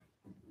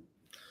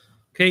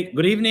Okay,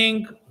 good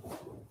evening.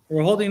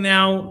 We're holding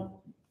now,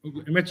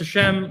 Emir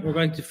Hashem, we're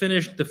going to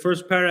finish the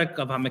first parak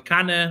of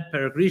Hamekane,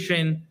 Parak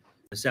Rishon,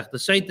 Sotah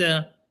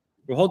Daf.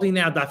 We're holding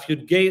now Daf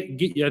Yud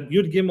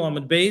Gimel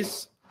Amud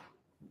Beis,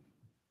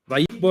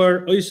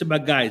 Vayikbar Oise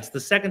Bagai. It's the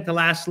second to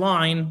last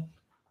line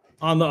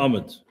on the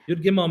Amud.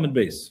 Yud Gimel Amud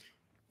Beis.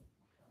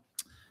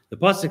 The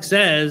pasuk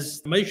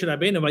says, Moshe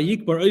Rabbeinu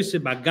Vayikbar Oise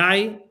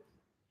Bagai,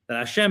 that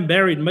Hashem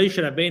buried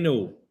Moshe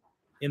Rabbeinu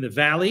in the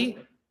valley,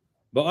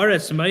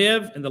 Ba'aretz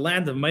Mayav, in the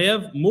land of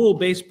Mayav, Mul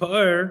Beis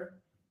Pa'ar,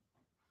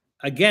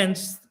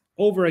 against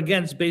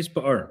Beis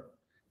Pa'ar.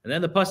 And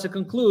then the pasuk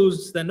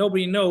concludes that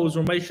nobody knows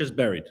where Moshe is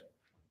buried.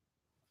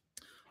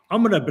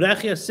 Amar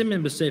Abrechia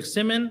Simin B'Seif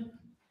Simin.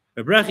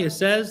 Abrechia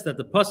says that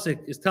the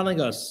pasuk is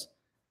telling us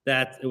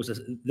that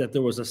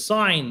there was a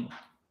sign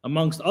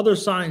amongst other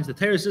signs. The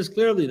Torah says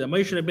clearly that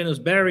Moshe Rabbeinu was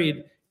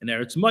buried in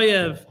Eretz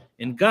Mayav,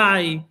 in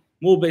Gai,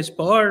 Mul Beis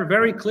Pa'ar.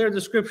 Very clear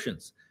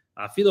descriptions.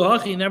 Afilu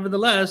Hachi,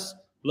 nevertheless,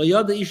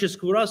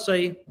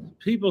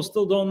 people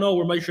still don't know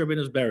where Moshe Rabbeinu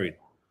is buried.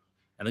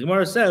 And the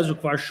Gemara says,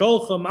 Ukvar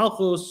Sholcha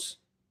Malchus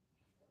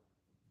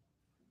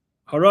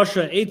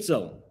Harasha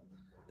Eitzel.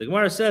 The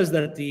Gemara says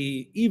that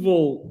the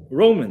evil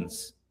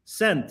Romans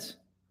sent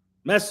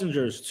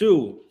messengers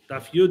to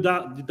Daf Yud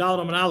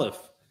Daled and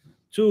Aleph,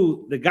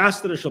 to the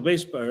Gastra Shel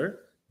Beis Pa'ar.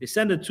 They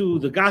send it to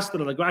the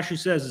Gastra, like Rashi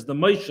says, is the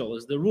Moshel,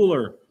 is the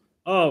ruler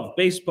of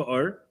Beis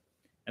Pa'ar.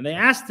 And they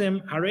asked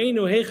him,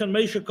 Hareinu Heichen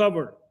Moshe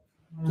Kavar.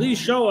 Please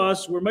show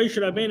us where Moshe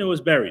Rabbeinu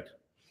was buried.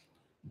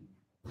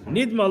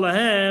 Nidma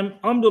lahem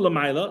amdu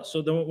lamaila.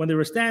 So when they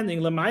were standing,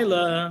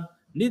 lamaila,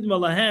 nidma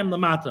lahem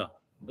lamata.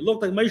 It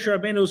looked like Moshe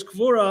Rabbeinu's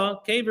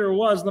kvura, kever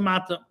was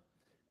lamata.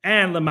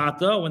 And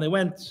lamata, when they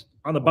went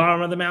on the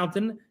bottom of the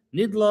mountain,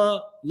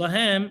 nidla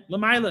lahem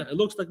lamaila. It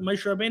looks like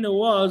Moshe Rabbeinu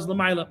was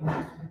lamaila.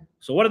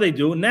 So what do?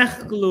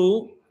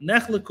 Nechleku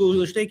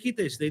l'shtei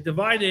kites. They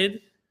divided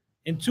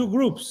in two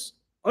groups.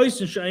 So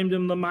those who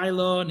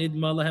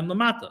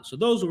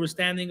were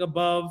standing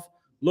above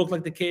looked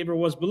like the caver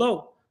was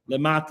below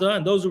lamata,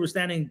 and those who were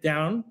standing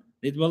down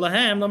looked like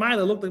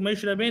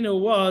Moshe Rabbeinu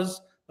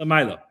was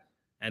lamaila.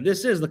 And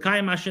this is the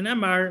Kaim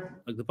Hashenemar,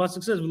 like the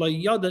pasuk says,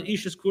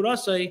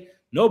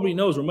 nobody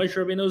knows where Moshe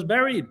Rabbeinu is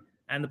buried,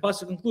 and the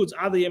pasuk concludes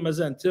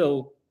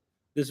until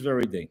this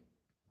very day.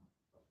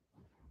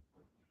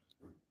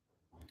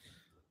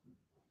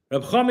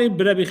 Reb Chami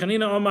b'Rabbi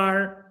Chanina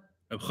Omar.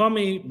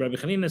 Rabbi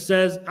Chanina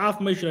says, "Af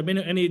Moshe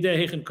Rabbeinu any day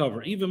he can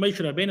cover." Even Moshe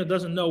Rabbeinu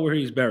doesn't know where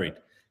he's buried.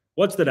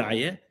 What's the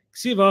raya?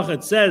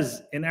 It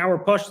says in our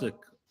pasuk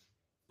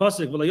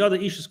v'layada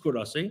ishus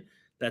kurasi,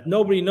 that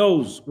nobody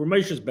knows where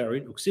Moshe is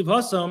buried. Uksiv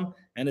hasam,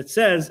 and it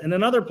says in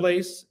another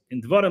place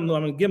in Dvarim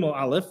Lamed Gimel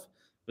Aleph,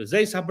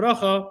 v'zeis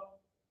habracha.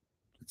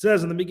 It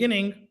says in the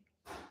beginning,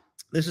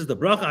 this is the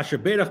bracha asher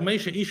berach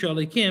Moshe isha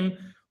alikim,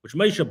 which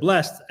Moshe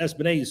blessed as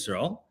Bnei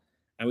Yisrael,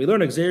 and we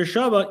learn Gzeir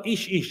Shava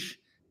ish. It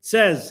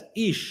says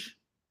ish,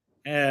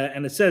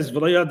 and it says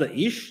v'layada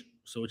ish,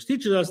 so which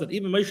teaches us that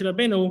even Moshe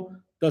Rabbeinu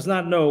does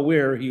not know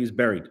where he is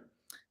buried.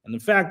 And in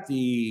fact,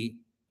 the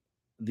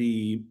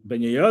Ben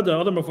Yehoyada,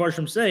 other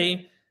Mefarshim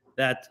say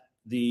that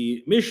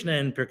the Mishnah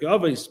in Pirkei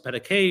Avos,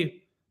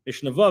 Parakei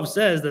Mishnah Vav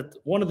says that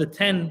one of the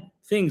 10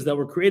 things that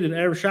were created in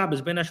Erev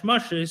Shabbos Ben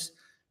Hashmashes,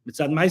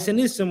 Mitzad Ma'aseh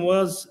Nisim,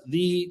 was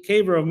the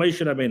caver of Moshe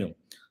Rabbeinu.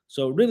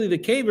 So really, the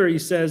caver, he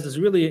says, is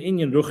really an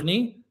inyan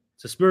ruchni.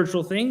 It's a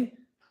spiritual thing.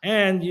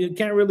 And you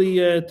can't really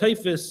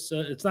typhus,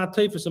 it's not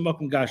typhus and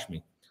makom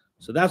gashmi.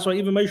 So that's why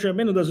even Moshe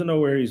Rabbeinu doesn't know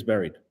where he's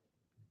buried.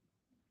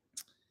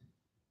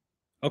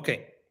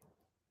 Okay.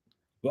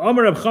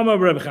 Rabbi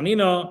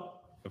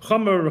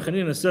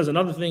Chanina says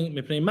another thing.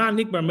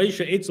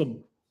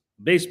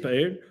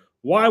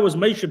 Why was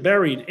Moshe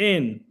buried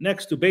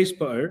next to Beis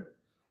Pa'ar?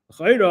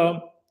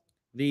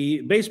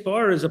 The Beis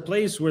Pa'ar is a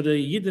place where the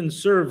Yidden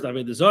served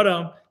Avodah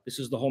Zarah. This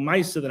is the whole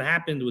Maisa that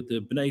happened with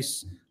the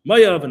Bnei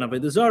Mayav and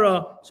Avodah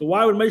Zarah. So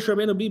why would Moshe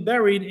Rabbeinu be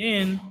buried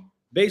in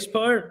Beis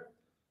Pa'ar?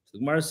 So the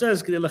Gemara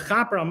says,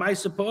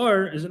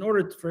 is in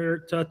order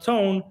to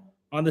atone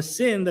on the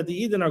sin that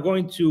the Yidden are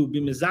going to be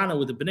mizana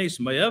with the Bnei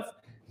Mayav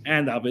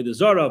and Avodah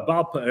Zarah of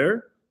Baal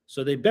Pa'ar.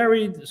 So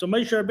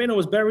Moshe Rabbeinu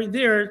was buried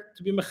there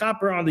to be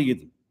mechaper on the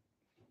Yidden.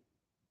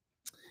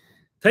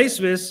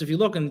 Taisvis, if you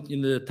look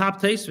in the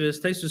top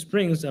Taisvis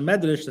brings a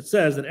medrash that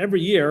says that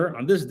every year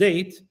on this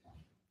date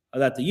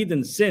that the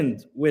Yidden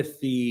sinned with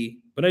the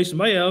Bnei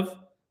Mayav,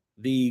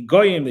 the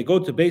Goyim, they go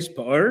to Beis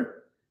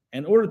Pa'ar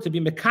in order to be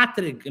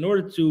mekatrik, in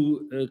order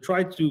to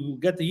try to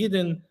get the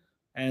Yidden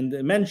and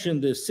mention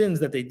the sins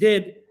that they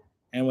did.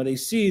 And when they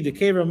see the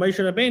caver of Moshe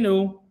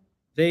Rabbeinu,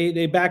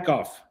 they back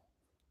off.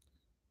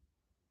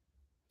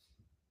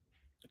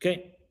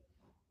 Okay.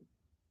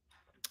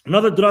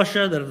 Another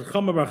drasha that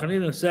Chama Bar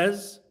Chanina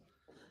says,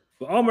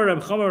 what does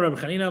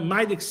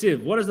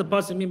the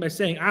pasuk mean by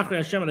saying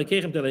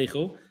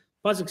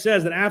pasuk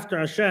says that after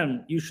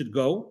Hashem you should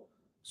go.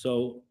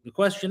 So the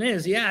question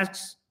is, he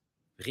asks,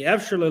 how can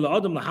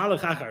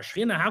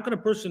a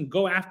person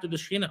go after the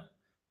Shekhinah?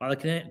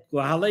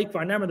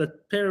 The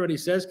Torah already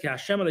says,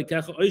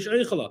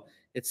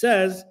 it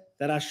says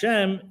that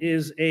Hashem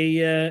is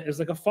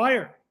like a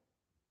fire.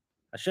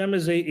 Hashem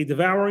is a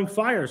devouring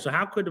fire. So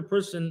how could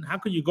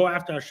you go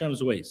after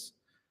Hashem's ways?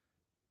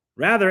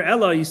 Rather,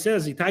 Ella, he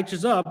says, he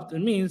touches up, it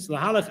means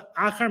a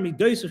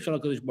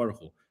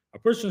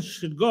person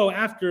should go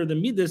after the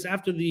midas,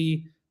 after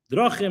the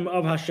drachim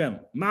of Hashem.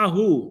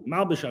 Mahu,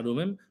 mal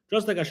b'sharumim,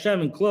 just like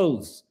Hashem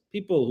enclothes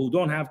people who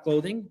don't have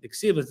clothing. The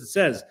ksiv, as it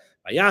says,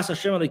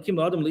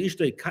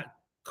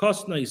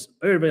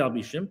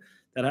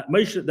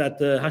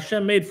 that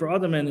Hashem made for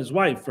Adam and his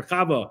wife, for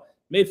Chava,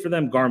 made for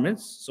them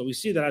garments. So we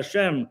see that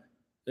Hashem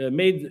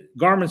made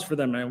garments for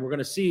them, and we're going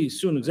to see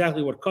soon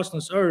exactly what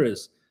kosnas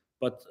is.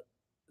 But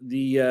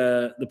the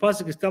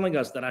pasuk is telling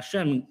us that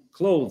Hashem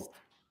clothed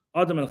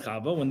Adam and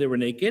Chava when they were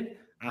naked.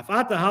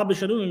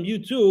 You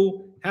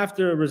too have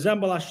to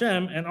resemble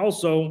Hashem and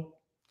also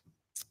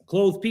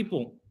clothe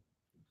people.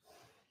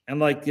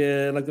 And like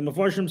the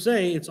Mefarshim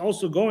say, it's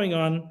also going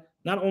on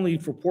not only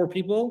for poor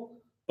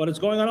people, but it's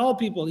going on all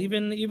people,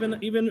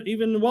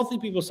 even wealthy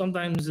people.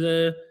 Sometimes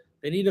they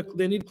need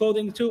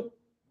clothing too.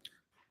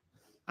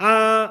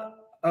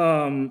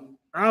 Hashem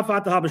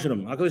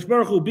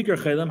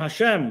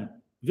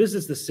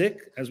visits the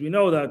sick, as we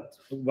know that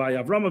by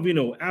Avram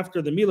Avinu,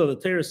 after the Milah, the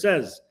Torah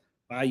says,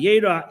 that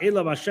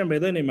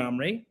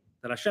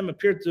Hashem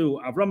appeared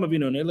to Avram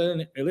Avinu and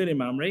Eleni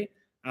Mamre.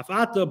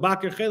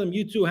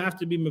 You too have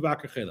to be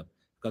Mevakar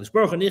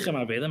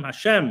Chelim.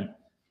 Hashem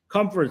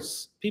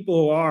comforts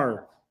people who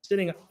are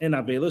sitting in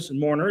Avelus and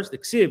mourners. The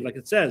Ksiv, like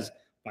it says,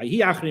 that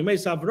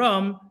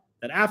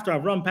after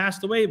Avram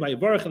passed away,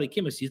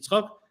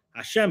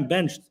 Hashem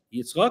benched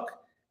Yitzchak.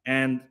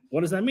 And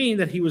what does that mean?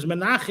 That he was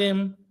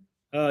Menachem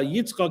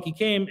Yitzchak. He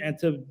came and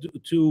to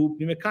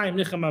be Mekayim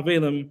Nichem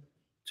Avelim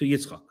to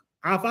Yitzchak.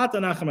 Afata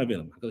Nachem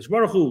Avelim. HaKadosh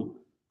Baruch Hu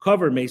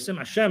covered Mesim.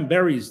 Hashem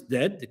buries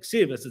dead. The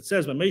Ksiv, as it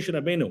says by Moshe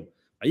Rabbeinu,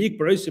 Ayik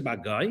Barosi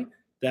Bagai,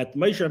 that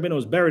Moshe Rabbeinu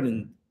was buried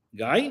in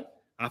Gai.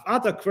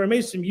 Afata Kver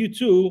Mesim, you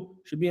too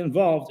should be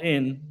involved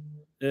in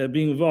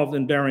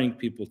burying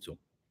people too.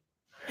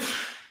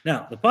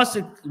 Now, the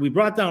pasuk we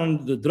brought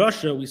down the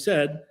drasha. We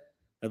said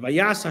that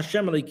Vayas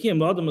Hashem Elokim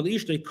La'adam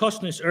Elishtei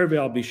Kosnes Erve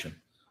Al Bishim.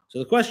 So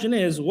the question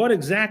is, what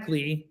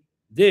exactly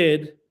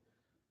did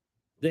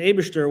the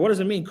Eibishter? What does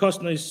it mean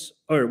kosnes,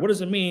 or what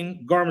does it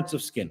mean garments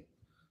of skin?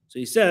 So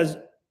he says,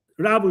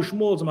 Rabu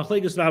Shmuel, it's a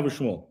machlekes Rabu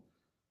Shmuel.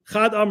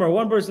 Chad Amar,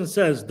 one person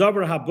says,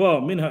 Davar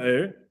haba min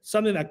ha'er,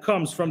 something that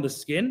comes from the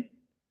skin.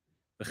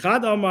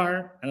 Chad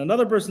Amar, and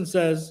another person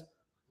says,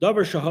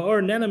 Davar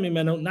shaha'or nena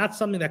mimenu, not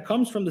something that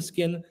comes from the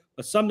skin,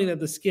 but something that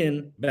the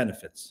skin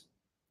benefits.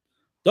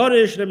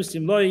 Darish Rabbi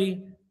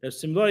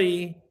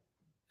Simloi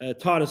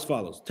taught as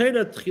follows.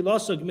 Torah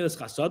tchilasa gemilas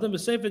chasadim,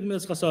 v'sefer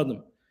gemilas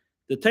chasadim.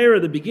 The Torah,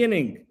 the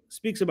beginning,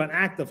 speaks about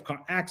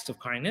acts of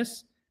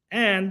kindness,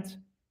 and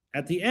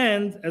at the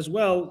end as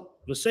well,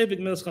 v'sefer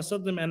gemilas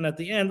chasadim, and at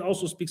the end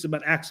also speaks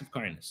about acts of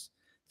kindness.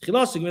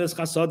 Tchilasa gemilas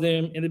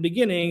chasadim, in the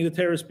beginning, the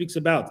Torah speaks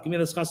about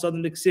gemilas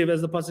chasadim d'ksiv,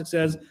 as the pasuk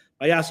says,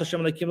 Vayas Hashem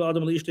Elokim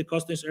la'adam l'ishtei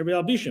kosnes ervei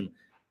al bishim,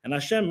 and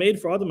Hashem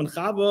made for Adam and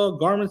Chava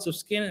garments of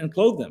skin and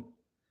clothed them.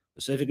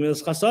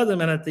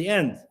 And at the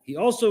end, he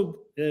also,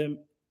 the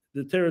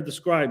Torah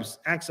describes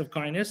acts of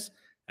kindness,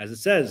 as it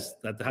says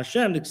that the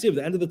Hashem,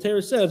 the end of the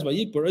Torah says,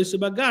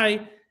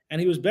 and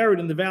he was buried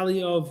in the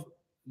valley of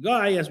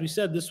Gai. As we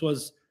said, this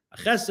was a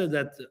chesed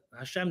that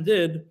Hashem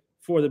did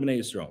for the Bnei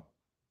Yisrael.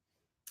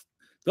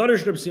 Rabbi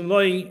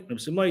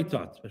Simloi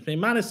taught.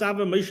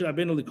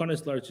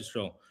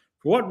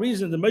 For what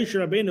reason did Moshe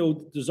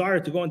Rabbeinu desire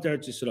to go into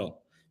Eretz Yisrael?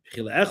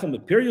 Does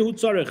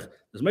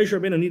Moshe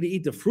Rabbeinu need to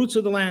eat the fruits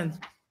of the land?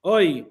 Or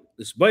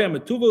does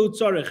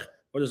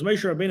Moshe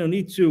Rabbeinu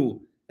need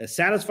to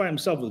satisfy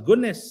himself with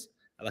goodness?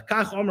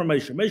 Moshe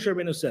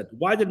Rabbeinu said,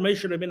 why did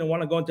Moshe Rabbeinu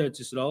want to go into Eretz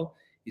Yisrael?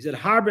 He said,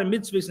 Harbe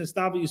mitzvahs and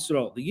stavi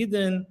Yisrael. The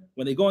Yidden,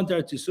 when they go into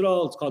Eretz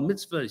Yisrael, it's called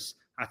mitzvahs,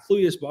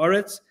 hatluyas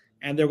ba'aretz,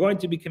 and they're going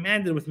to be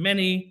commanded with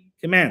many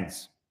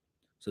commands.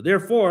 So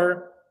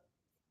therefore,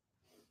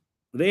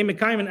 the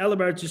Eimekayim and Ela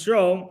Eretz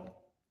Yisrael,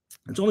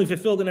 it's only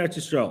fulfilled in Eretz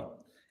Yisrael.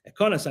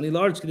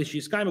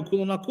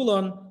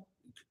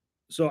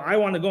 So I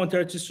want to go into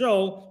Eretz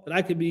Yisrael that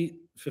I could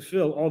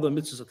fulfill all the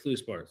mitzvahs of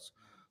Tluyas Baretz.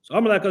 So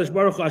Amar HaKadosh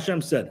Baruch Hu,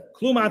 Hashem said,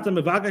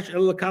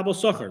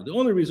 the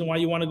only reason why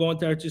you want to go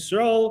into Eretz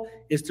Yisrael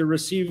is to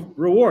receive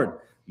reward.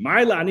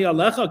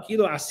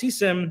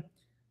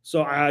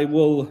 So I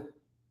will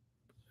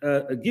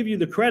give you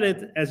the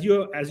credit as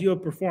you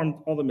have performed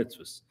all the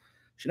mitzvahs.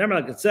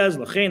 Like it says,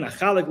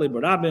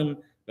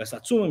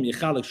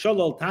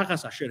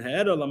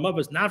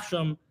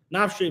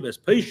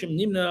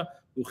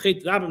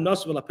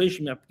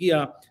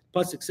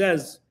 Pasuk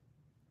says,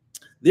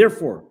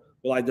 therefore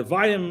will I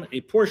divide him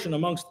a portion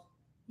amongst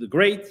the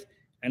great,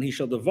 and he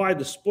shall divide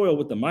the spoil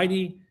with the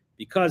mighty,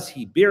 because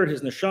he bared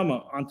his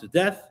neshama unto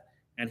death,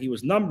 and he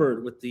was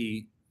numbered with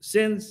the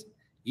sins,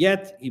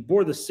 yet he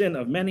bore the sin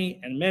of many,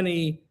 and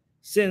many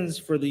sins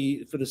for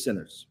the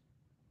sinners.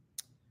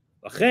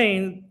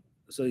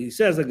 So he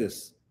says like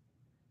this.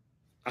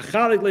 What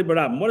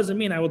does it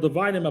mean? I will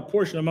divide him a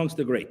portion amongst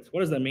the great. What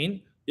does that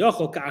mean?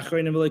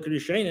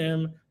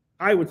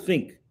 I would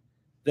think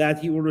that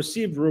he will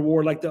receive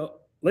reward like the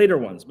later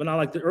ones, but not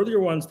like the earlier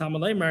ones. That's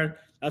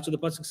what the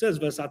pasuk says.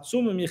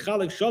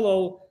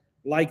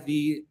 Like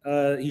the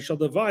he shall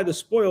divide the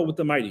spoil with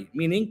the mighty,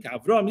 meaning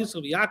Avram,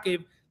 Yisrael,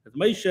 Yaakov, that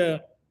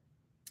Moshe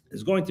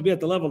is going to be at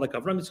the level like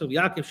Avram, Yisrael,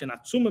 Yaakov,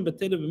 shenatzumim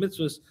b'teiv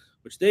v'mitzvos,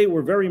 which they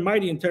were very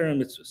mighty in Torah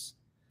and mitzvos.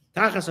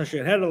 What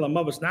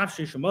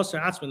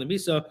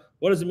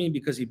does it mean?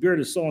 Because he bared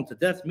his soul unto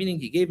death, meaning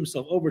he gave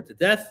himself over to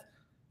death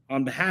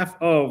on behalf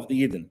of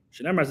the Yidden.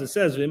 As it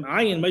says,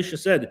 Moshe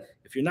said,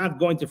 if you're not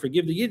going to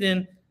forgive the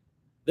Yidden,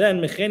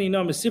 then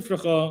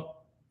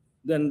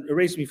then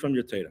erase me from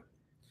your Torah.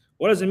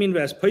 What does it mean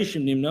as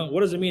Paishim Nimna?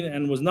 What does it mean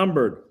and was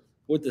numbered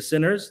with the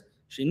sinners?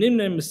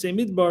 Meaning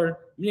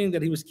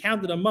that he was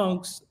counted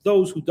amongst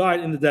those who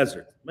died in the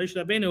desert. Moshe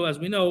Rabbeinu, as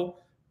we know,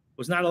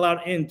 was not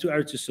allowed into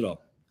Eretz Yisrael.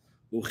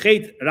 What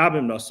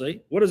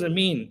does it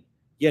mean?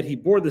 Yet he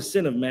bore the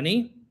sin of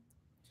many.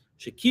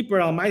 Shekiper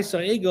al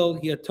Maisa Egel,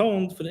 he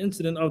atoned for the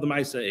incident of the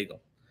Maisa Egel.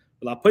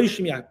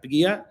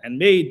 And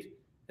made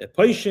a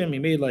Paishim,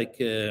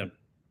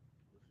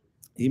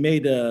 he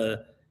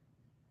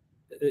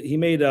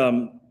made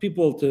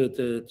people to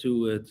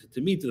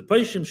meet the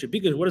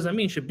Paishim. What does that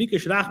mean?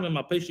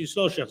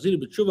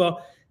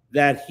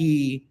 That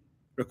he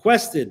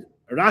requested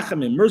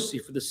rachamim, mercy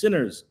for the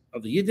sinners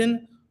of the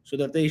Yidden, so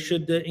that they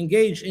should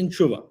engage in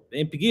tshuva.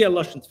 Pigia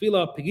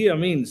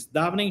means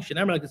davening.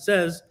 Like it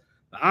says,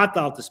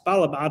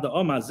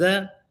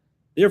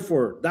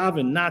 therefore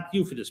daven not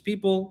you for this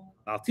people.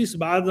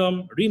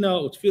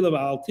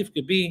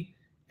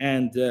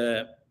 And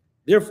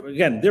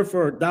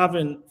therefore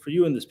daven for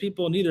you and this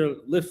people. Neither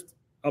lift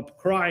up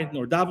cry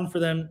nor daven for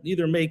them.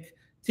 Neither make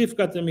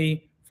tifka to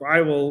me, for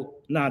I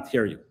will not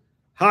hear you.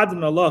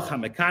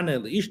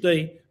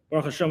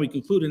 Baruch Hashem, we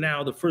concluded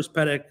now the first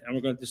perek, and we're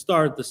going to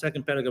start the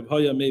second perek of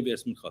Hoya Mevi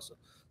Es Minchasa.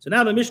 So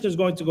now the Mishnah is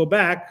going to go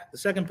back. The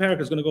second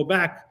perek is going to go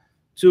back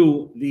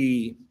to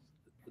the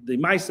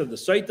mice of the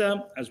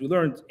Sotah, as we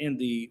learned in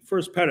the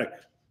first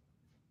perek,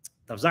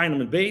 Tav Zayin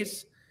and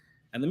Beis,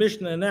 and the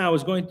Mishnah now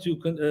is going to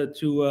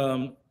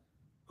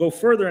go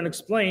further and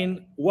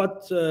explain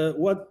what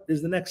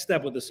is the next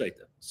step with the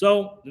Sotah.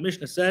 So the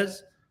Mishnah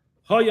says,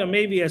 Hoya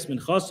Mevi Es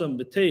Minchasa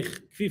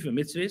B'teich Kfifa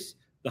Mitzvahs.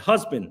 The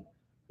husband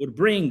would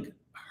bring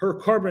her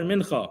korban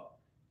mincha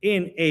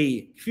in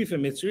a kfifa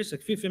mitzris. A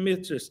kfifa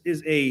mitzris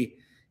is a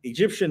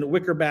Egyptian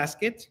wicker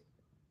basket,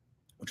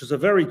 which is a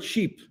very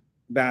cheap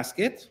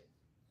basket.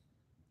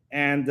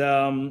 And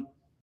the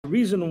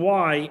reason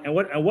why, and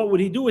what would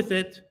he do with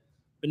it?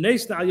 So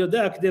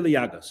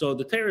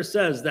the Torah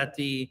says that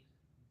the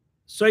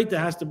Sotah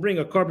has to bring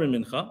a korban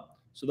mincha.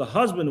 So the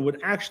husband would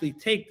actually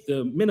take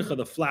the mincha,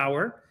 the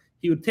flour.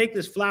 He would take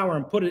this flour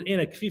and put it in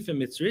a kfifa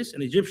mitzris,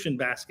 an Egyptian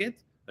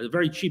basket, a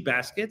very cheap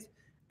basket.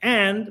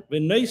 And he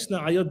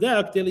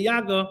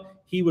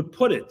would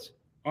put it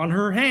on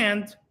her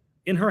hand,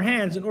 in her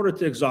hands, in order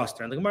to exhaust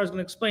her. And the Gemara is going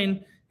to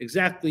explain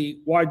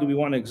exactly why do we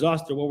want to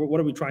exhaust her, what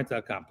are we trying to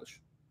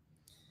accomplish.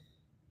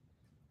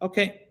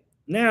 Okay,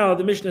 now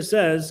the Mishnah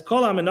says,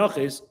 Kol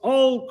HaMenachos,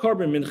 all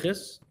korban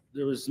minchas,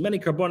 there was many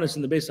karbonis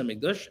in the Beis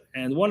HaMikdash,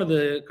 and one of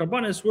the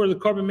karbonis were the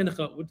korban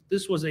mincha.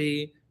 This was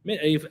a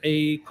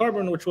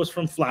korban which was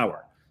from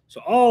flour. So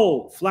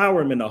all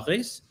flour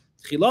menachos,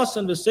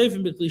 chilasan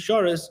v'seifim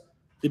b'klisharis,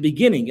 the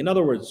beginning, in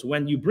other words,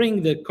 when you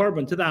bring the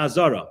korban to the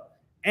Hazara,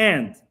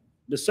 and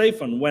the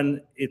seifon, when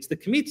it's the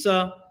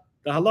kmitza,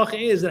 the halacha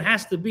is it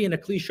has to be in a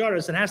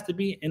klisharis, it has to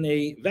be in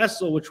a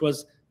vessel which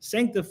was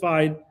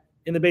sanctified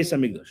in the Beis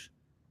HaMikdash.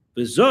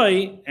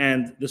 V'zoi,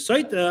 and the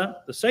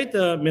Sotah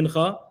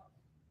mincha,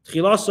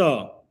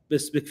 chilasa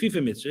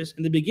b'kfifa mitzris,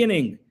 in the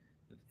beginning,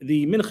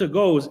 the mincha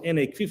goes in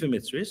a kfifa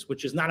mitzris,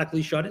 which is not a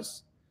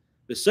klisharis.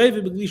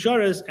 V'seifim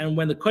b'klisharis, and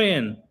when the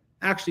kohen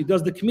actually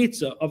does the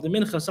kmitza of the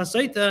mincha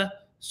sasayta,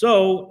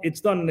 so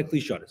it's done in the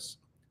klisharis.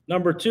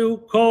 Number two,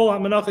 kol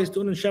ha-menachos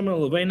tu'unin shemen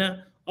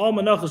levena. All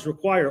menachos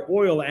require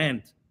oil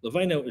and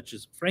levena, which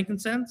is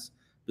frankincense.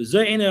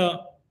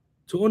 V'ze'ena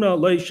tu'una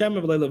loy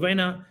shemen v'loy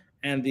levena,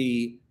 and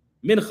the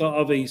mincha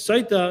of a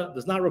Sotah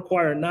does not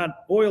require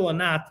not oil and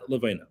not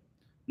levena.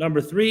 Number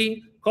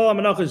three, kol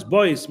ha-menachos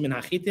bois min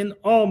hachitin.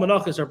 All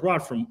menachos are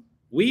brought from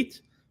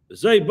wheat.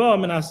 V'zei ba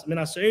min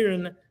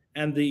ha-se'irin,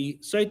 and the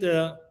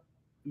Sotah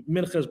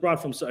mincha is brought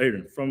from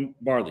sa'irin, from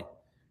barley.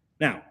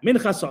 Now,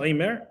 mincha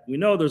sa'imer, we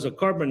know there's a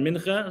korban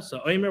mincha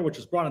sa'imer, which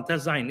is brought on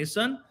Tes Zayin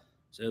Nisan.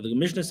 So the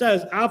Mishnah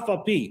says, Af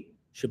al pi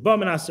sheba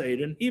min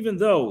ha-sa'irin, even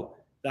though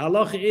the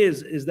halacha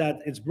is that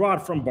it's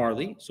brought from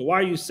barley. So why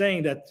are you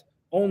saying that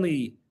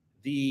only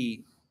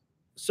the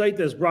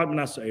Sotah is brought min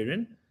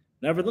ha-sa'irin?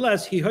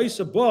 Nevertheless, he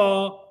hoisa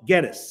ba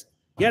getis.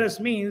 Getis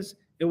means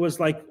it was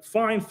like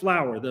fine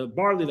flour. The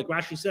barley, like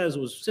Rashi says,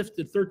 was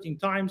sifted 13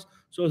 times.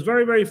 So it was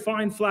very, very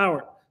fine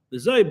flour. The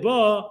zay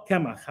ba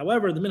kemach.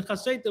 However, the mincha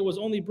Sotah was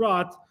only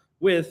brought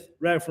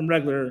from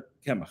regular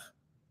kemach.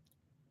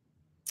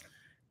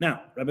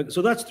 Now,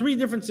 so that's three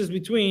differences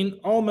between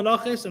all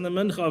menachos and the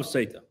mincha of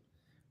Sotah.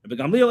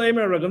 Rabbi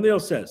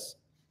Gamliel says,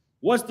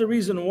 What's the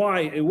reason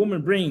why a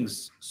woman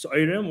brings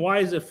so'irim? Why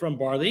is it from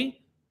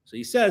barley? So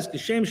he says,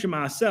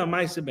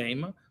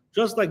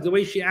 just like the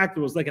way she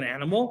acted was like an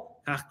animal,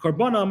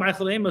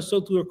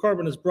 so too her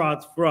carbon is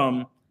brought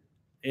from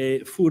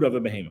a food of a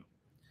behemoth.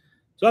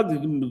 So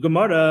the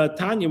Gemara,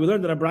 Tanya, we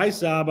learned in a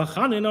Braisa,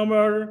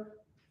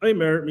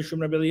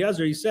 Mishum Rabbi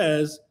Eliezer, he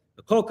says,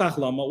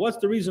 what's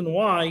the reason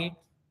why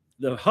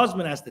the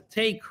husband has to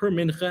take her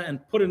mincha and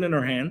put it in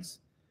her hands?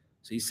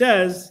 So he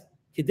says,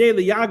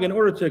 in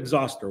order to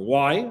exhaust her.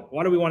 Why?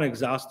 Why do we want to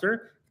exhaust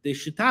her?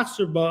 As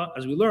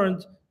we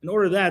learned, in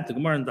order that, the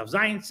Gemara in Daf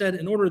Zayin said,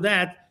 in order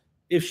that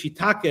if she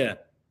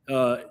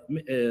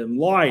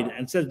lied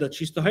and said that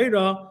she's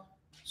tahira,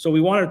 so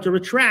we want her to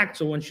retract.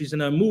 So when she's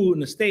in a mood,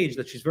 in a stage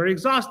that she's very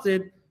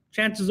exhausted,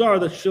 chances are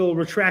that she'll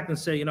retract and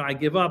say, I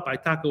give up, I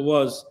taka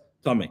was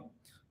tummy.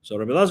 So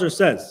Rabbi Elazar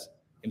says,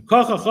 if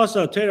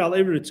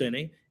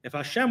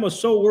Hashem was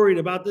so worried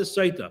about this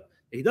Sotah,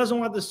 he doesn't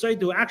want the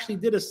Sotah who actually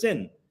did a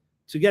sin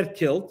to get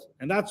killed,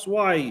 and that's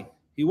why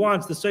he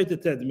wants the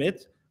Sotah to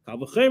admit, how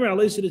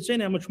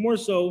much more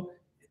so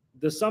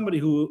does somebody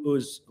who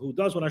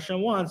does what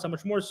Hashem wants, how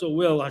much more so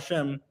will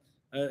Hashem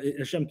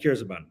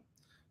cares about him.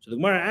 So the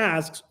Gemara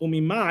asks,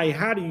 Umimai,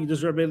 how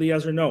does Rabbi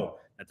Eliezer know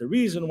that the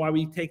reason why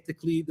we take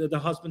the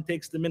husband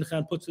takes the mincha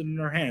and puts it in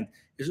her hand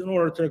is in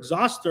order to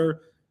exhaust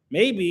her?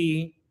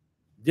 Maybe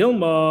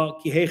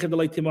Dilma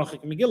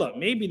Megillah.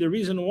 Maybe the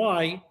reason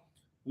why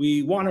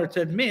we want her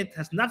to admit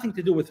has nothing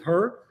to do with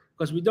her,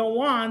 because we don't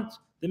want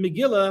the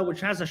Megillah,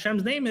 which has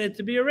Hashem's name in it,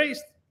 to be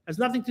erased. It has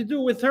nothing to do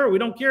with her. We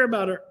don't care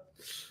about her.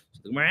 So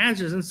the Gemara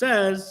answers and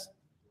says,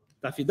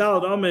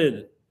 Tafidal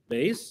Amid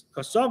base,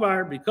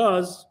 Kasavar,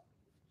 because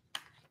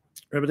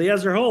Rabbi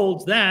Eliezer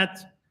holds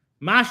that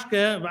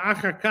Mashke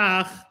v'achar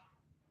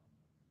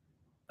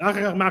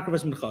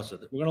makravas minchasa.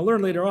 We're going to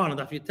learn later on in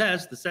the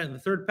test, the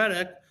third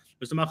perek,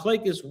 there's the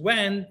machlekes,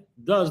 when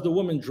does the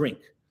woman drink?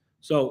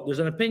 So there's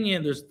an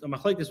opinion, there's a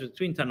machlekes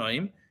between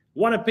Tanoim.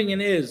 One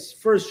opinion is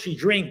first she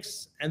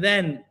drinks and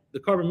then the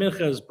carbon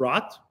mincha is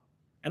brought,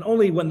 and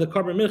only when the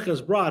carbon mincha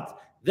is brought,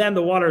 then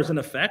the water is in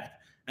effect.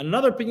 And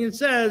another opinion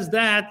says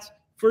that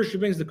first she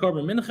brings the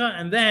carbon mincha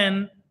and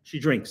then she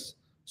drinks.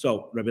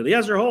 So Rabbi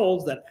Eliezer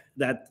holds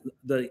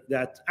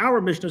that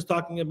our Mishnah is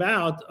talking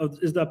about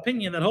is the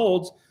opinion that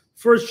holds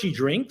first she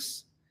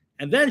drinks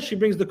and then she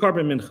brings the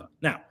carbon mincha.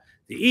 Now,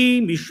 the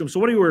E mishum. So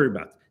what are you worried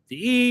about? The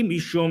E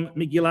mishum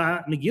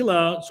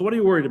Megillah. So what are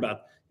you worried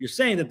about? You're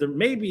saying that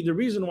maybe the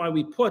reason why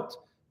we put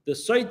the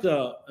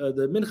Sotah,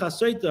 the mincha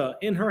Sotah,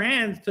 in her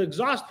hands to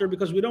exhaust her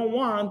because we don't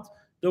want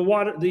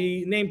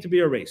the name to be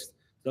erased.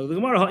 So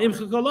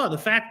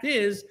the fact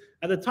is,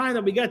 at the time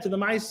that we get to the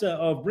Maisa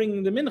of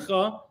bringing the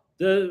mincha,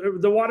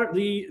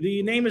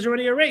 the name is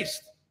already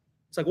erased.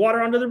 It's like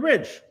water under the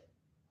bridge.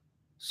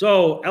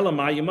 So,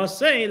 Elamai, you must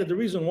say that the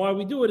reason why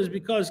we do it is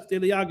because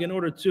in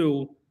order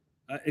to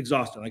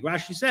exhaust it. Like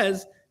Rashi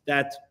says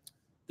that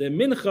the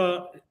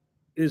mincha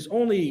is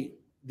only,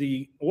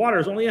 the water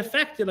is only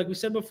affected, like we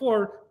said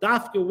before,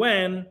 dafka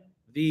when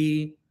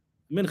the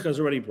mincha is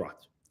already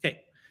brought.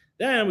 Okay.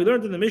 Then we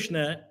learned in the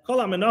Mishnah,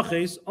 all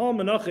menaches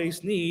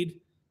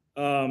need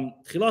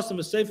chilasim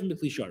v'seifim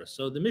b'klisharis.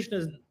 So the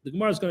Mishnah, the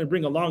Gemara is going to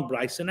bring a long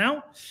brisa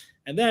now,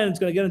 and then it's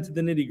going to get into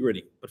the nitty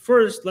gritty. But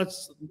first,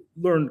 let's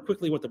learn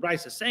quickly what the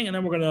brisa is saying, and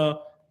then we're going to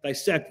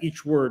dissect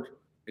each word,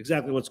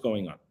 exactly what's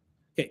going on.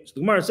 Okay, so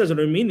the Gemara says, I'm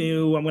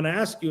going to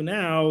ask you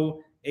now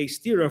a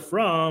stira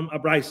from a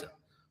brisa.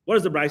 What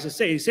does the brisa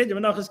say? Seder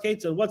menachas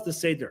ketzah. What's the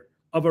seder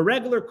of a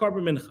regular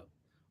carbon mincha?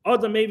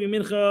 Adam maybe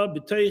mincha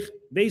b'teich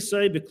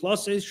beisay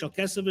b'klases shal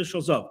kesav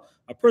v'shal zav.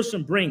 A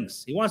person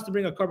he wants to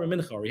bring a carbon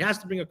mincha, or he has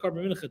to bring a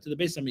carbon mincha to the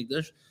Beis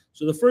Hamikdash.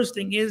 So the first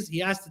thing is he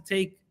has to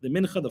take the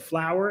mincha, the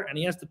flour, and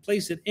he has to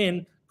place it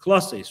in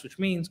klases, which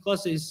means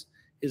klases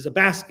is a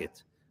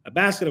basket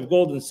of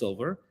gold and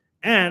silver.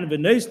 And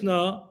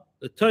v'neisna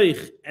the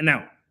toich. And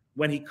now,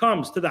 when he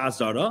comes to the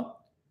Azara,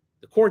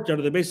 the courtyard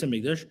of the Beis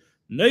Hamikdash,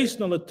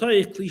 neisna the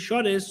toich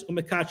klisharis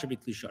umekacha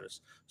b'klisharis.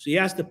 So he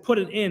has to put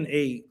it in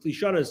a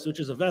klisharis, which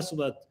is a vessel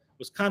that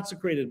was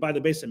consecrated by the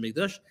Beis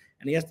Hamikdash,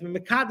 and he has to be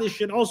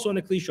mekadesh it also in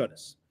a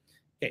klisharis.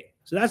 Okay,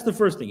 so that's the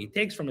first thing. He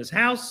takes from his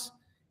house,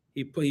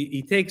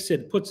 he takes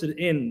it, puts it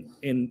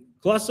in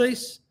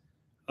klases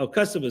of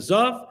kasav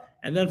azav,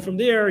 and then from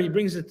there he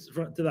brings it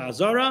to the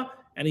Azara,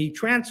 and he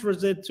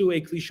transfers it to a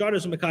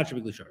klisharis umekacha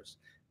b'klisharis.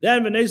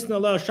 Then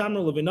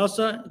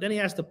he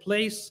has to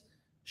place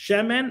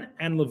shemen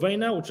and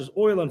levena, which is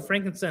oil and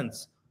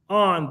frankincense,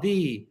 on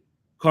the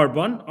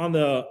carbon,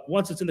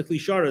 once it's in the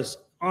klisharis,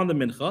 on the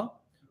mincha.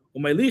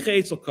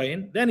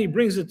 Then he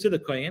brings it to the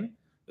kohen.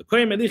 The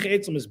kohen melicha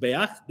etzel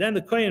mizbeach. Then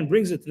the kohen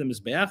brings it to the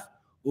mizbeach.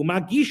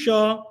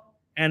 Umagisha.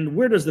 And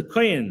where does the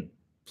kohen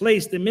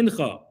place the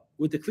mincha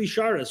with the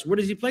klisharis? Where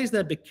does he place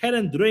that?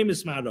 Bekeren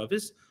dreimis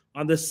ma'aravis,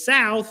 on the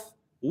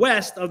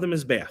southwest of the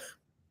mizbeach.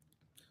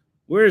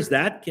 Where is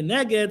that?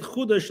 Keneged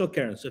chuda shel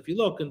keren. So if you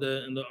look on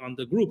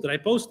the group that I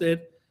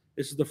posted,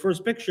 this is the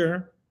first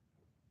picture.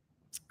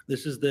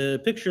 This is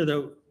the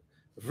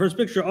first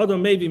picture.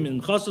 Adam maybe min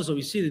chasa. So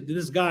we see that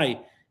this guy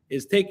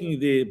is taking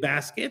the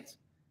basket,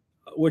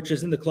 which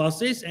is in the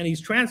klasis, and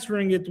he's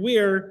transferring it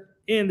where?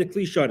 In the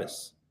kli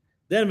sharis.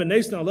 Then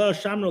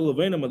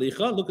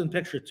look in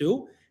picture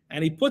 2,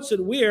 and he puts it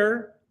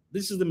where?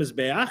 This is the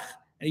mizbeach,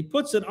 and he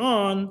puts it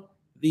on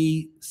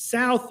the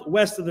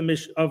southwest of the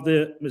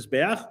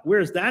mizbeach. Where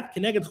is that?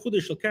 Keneged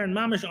chudesh shel keren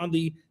mamish, on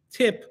the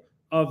tip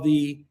of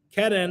the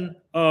keren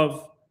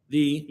of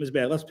the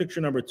mizbeach. That's picture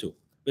number 2.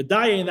 But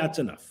dayin, that's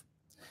enough.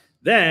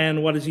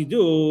 Then what does he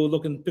do?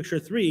 Look in picture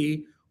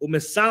 3.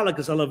 U'misalik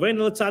is a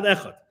levaina l'tzad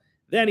echad.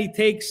 Then he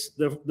takes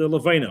the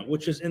levaina,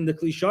 which is in the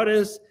kli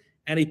sharis,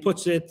 and he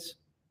puts it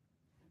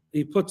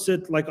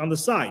like on the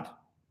side.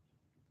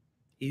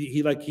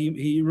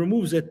 He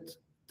removes it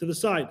to the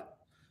side.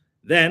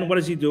 Then what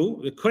does he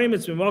do? The kohen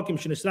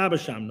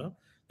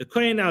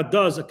now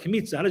does a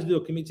kemitza. How does he do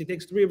a kemitza? He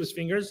takes 3 of his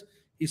fingers.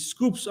 He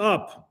scoops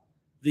up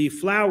the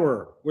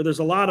flour where there's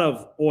a lot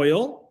of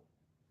oil.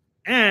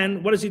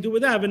 And what does he do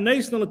with that? And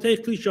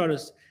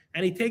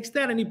he takes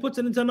that and he puts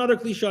it into another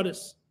kli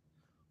sharis.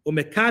 And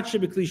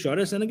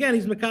again,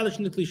 he's mekadosh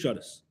in the kli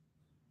sharis.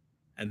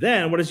 And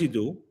then what does he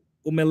do?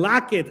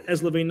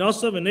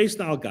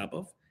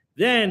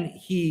 Then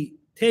he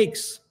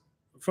takes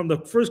from the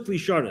first kli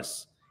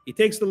sharis, he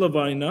takes the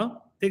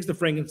levaina, takes the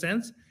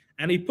frankincense,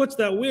 and he puts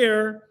that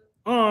where?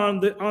 On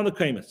the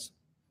kaimitz.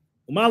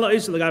 And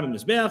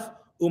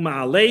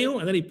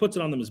then he puts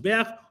it on the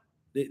mizbeach.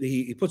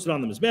 He puts it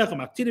on the mizbeach,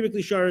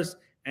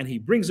 and he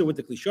brings it with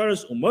the kli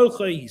sharis.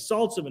 He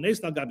salts it, and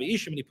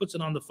he puts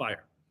it on the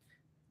fire.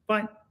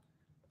 Fine.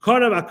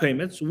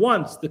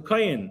 Once the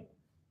kohen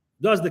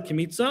does the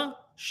kemitza,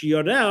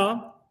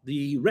 shioreh,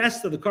 the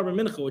rest of the korban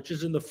mincha, which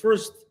is in the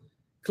first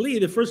kli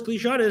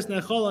sharis,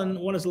 and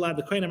one is allowed,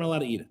 the kohen are allowed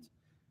to eat it.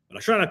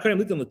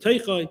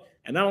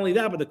 And not only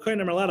that, but the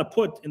kohen are allowed to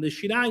put in the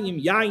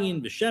shirayim,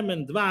 yayin,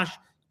 v'shemen, dvash,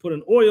 put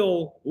in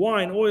oil,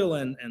 wine, oil,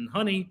 and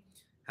honey.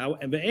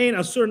 And ve'ein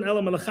asur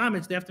elam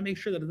alachametz, they have to make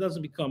sure that it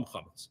doesn't become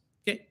chametz.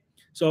 Okay,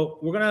 so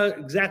we're going to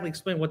exactly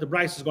explain what the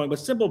brayso is going. But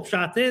simple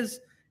pshat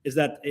is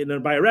that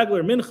by a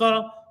regular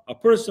mincha, a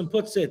person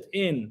puts it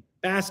in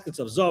baskets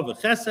of zav and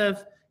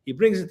chesef. He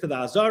brings it to the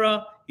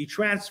azara. He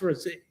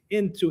transfers it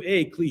into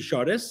a kli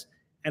sharis,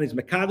 and he's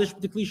mekadosh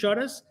with the kli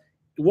sharis.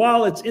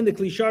 While it's in the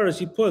kli sharis,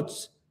 he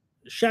puts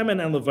shemen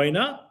and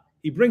levaina.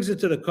 He brings it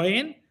to the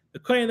kohen. The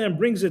kohen then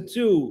brings it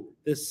to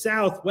the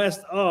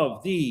southwest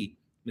of the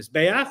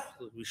mizbeach.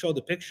 We showed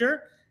the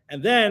picture.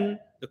 And then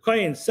the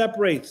kohen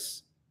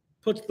separates,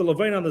 puts the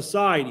levaina on the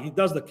side. He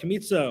does the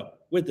kemitza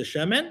with the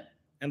shemen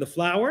and the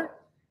flour.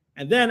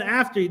 And then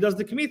after he does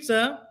the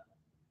kemitza,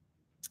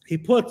 he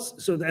puts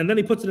it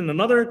in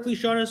another kli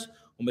sharis,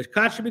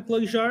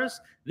 kli sharis.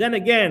 Then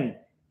again,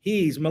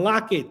 he's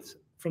malakit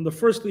from the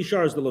first kli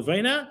sharis, the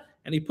levaina,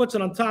 and he puts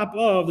it on top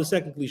of the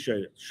second kli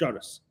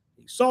sharis.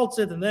 He salts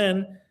it, and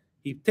then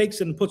he takes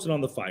it and puts it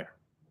on the fire.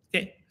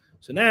 Okay.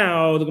 So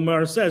now the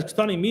Gemara says,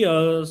 "Ktani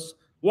miyas."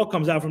 What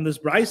comes out from this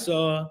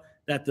brayso?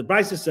 That the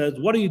brayso says,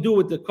 "What do you do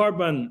with the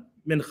korban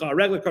mincha,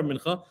 regular korban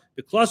mincha?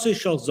 Beklaser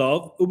shel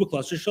zav,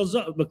 ubeklaser shel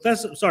zav.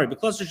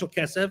 Beklaser shel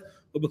kesef,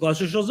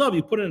 ubeklaser shel zav.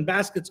 You put it in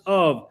baskets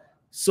of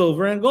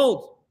silver and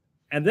gold,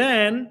 and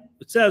then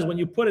it says when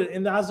you put it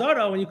in the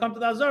hazara, when you come to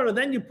the hazara,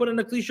 then you put in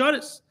a kli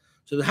sharis.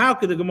 So how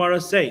could the Gemara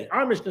say?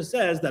 Our Mishnah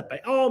says that by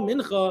all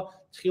mincha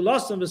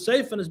tchilasim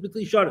v'seifan is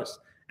b'kli sharis.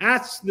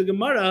 Ask the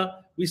Gemara.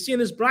 We see in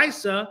this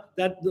brayso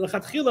that the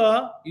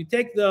chatchila, you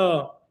take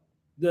the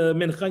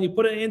mincha and you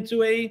put it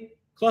into a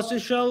cluster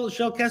shel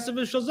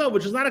kesef shel zav,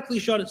 which is not a kli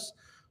sharis.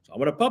 So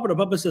what the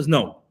Papa says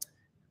no.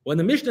 When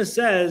the Mishnah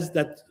says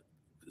that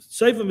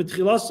seifim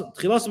v'tchilasim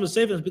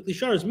v'seifan is b'kli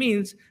sharis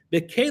means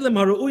the kelim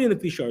haru'uyin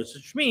kli sharis,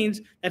 which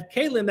means that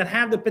kelim that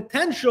have the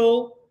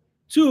potential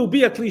to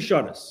be a kli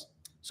sharis.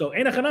 So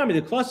enachanami,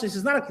 the klasis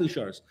is not a kli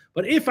sharis.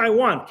 But if I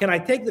want, can I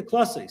take the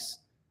klasis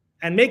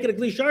and make it a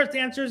kli sharis? The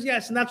answer is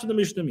yes, and that's what the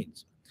Mishnah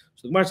means.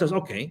 So the Gemara says,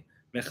 okay,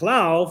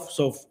 mechlav.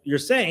 So you're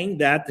saying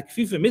that the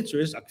kfifa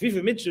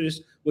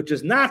mitzvahs, which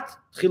is not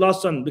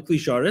chilasan b'kli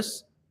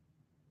sharis,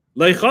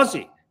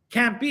 leichasi,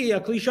 can't be a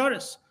kli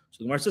sharis. So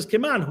the Gemara says,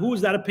 Keman, who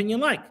is that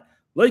opinion like?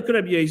 That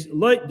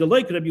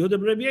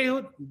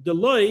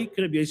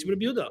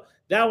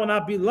will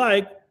not be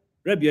like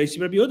Rabbi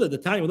Yossi, Rabbi Yehuda. The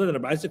time we learned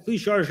in the Brayso, kli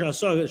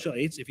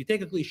sharis. If you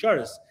take a kli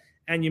sharis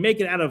and you make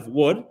it out of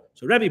wood,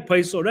 so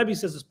Rabbi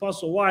says it's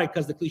possible. Why?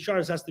 Because the kli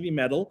sharis has to be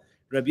metal.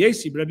 Rabbi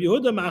Yossi, Rabbi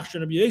Yehuda,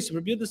 Rabbi Yossi,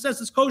 Rabbi Yehuda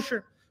says it's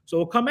kosher. So it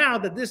will come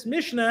out that this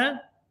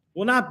Mishnah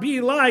will not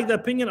be like the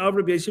opinion of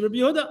Rabbi Yossi, Rabbi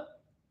Yehuda,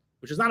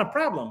 which is not a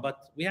problem.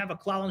 But we have a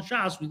klal and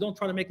shas. We don't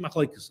try to make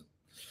machlokes. So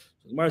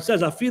the Gemara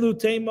says, "Afilu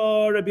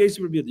teima Rabbi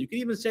Yossi, Rabbi Yehuda." You can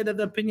even say that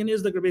the opinion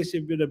is like Rabbi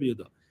Yossi, Rabbi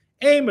Yehuda.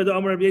 Eimer the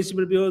Omer Rabbi Yossi,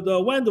 Rabbi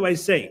Yehuda. When do I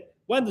say?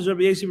 When does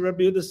Rabbi Yossi,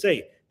 Rabbi Yehuda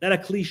say that a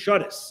kli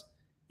sharis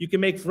you can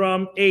make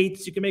from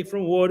eights, you can make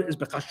from wood is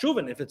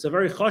bechashuven if it's a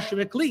very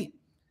chashuv kli.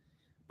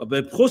 But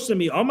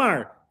bechusami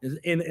Omar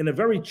in a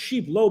very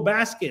cheap low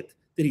basket,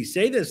 did he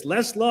say this?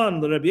 Less long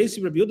the Rabbi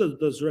Yossi, Rabbi Yehuda.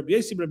 Does Rabbi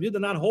Yossi, Rabbi Yehuda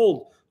not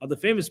hold of the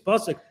famous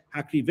pasuk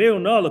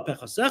Hakriveu na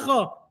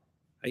lepechasecha?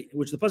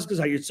 which the pasuk says,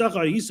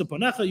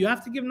 you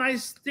have to give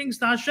nice things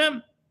to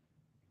Hashem.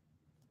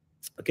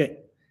 Okay.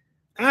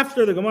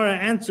 After the Gemara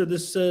answered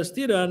this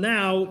stira,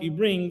 now he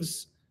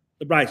brings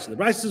the brisa. The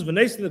brisa says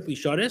v'neisin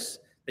l'klisharis,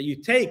 that you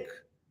take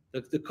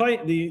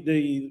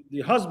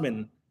the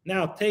husband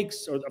now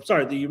takes, or I'm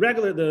sorry,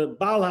 the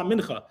Baal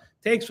HaMincha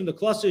takes from the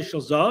klasa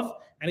shel zav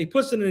and he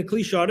puts it in a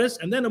klisharis,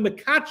 and then a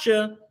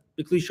mekacha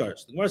the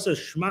klisharis. The Gemara says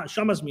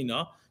shamas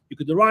mina. You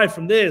could derive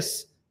from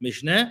this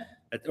mishnah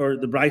or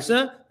the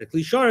brisa that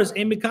klisharis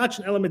ain't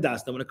mekachin ela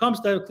medasta. When it comes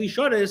to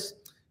klisharis,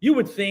 you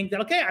would think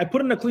that, okay, I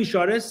put in a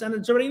klisharis and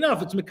it's already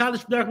enough. It's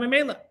mekadosh b'derech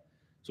memela.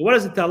 So what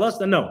does it tell us?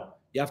 That no,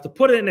 you have to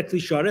put it in a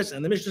klisharis,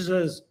 and the Mishnah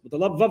says with the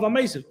love vav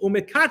amesiv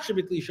umekacha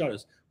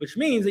b'klisharis, which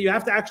means that you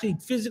have to actually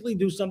physically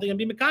do something and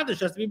be mekadosh. It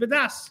has to be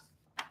bedas.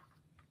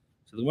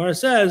 So the Gemara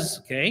says,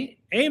 okay,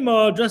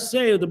 ema, just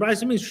say the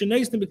brayso means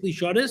sheneistim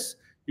b'klisharis.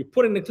 You're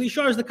putting the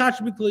klisharis, the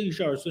kacha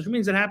b'klisharis, which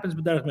means it happens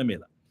b'derech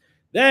memela.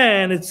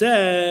 Then it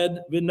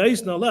said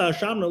v'neisna la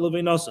shamna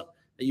levinasa.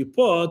 That you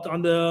put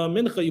on the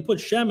mincha, you put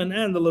shemen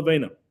and the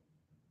levena.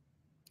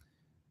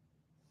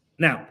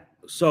 Now,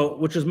 so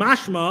which is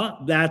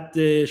mashma that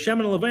the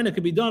shemen and levena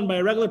could be done by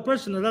a regular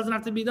person. It doesn't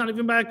have to be done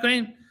even by a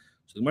kohen.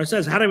 So the Gemara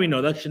says, how do we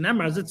know that?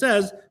 Shenemar, as it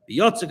says, that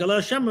you're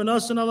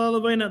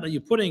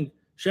putting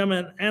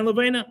shemen and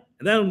levena.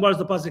 And then what does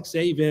the pasuk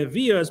say?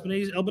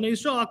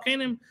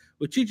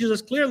 Which teaches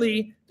us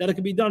clearly that it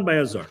can be done by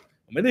a zar.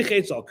 And then he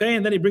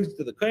brings it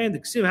to the kohen.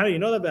 How do you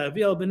know that?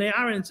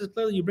 It says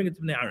clearly you bring it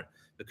to bnei Aaron.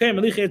 It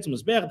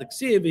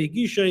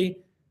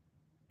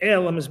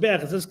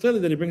says clearly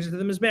that he brings it to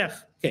the mizbech.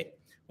 Okay.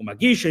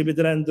 Okay,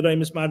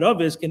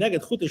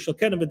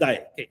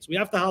 so we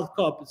have to half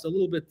cup. It's a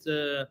little bit,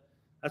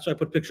 that's why I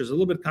put pictures, a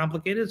little bit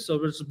complicated, so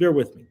just bear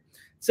with me. It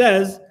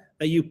says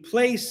that you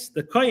place,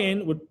 the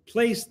kohen would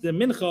place the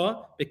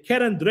mincha, the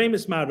keren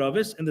dreimis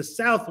ma'aravis, in the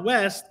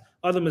southwest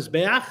of the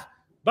mizbeach,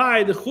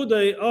 by the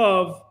chudai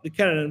of the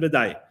keren and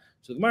v'dai.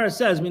 So the Gemara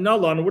says,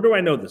 Minallah, where do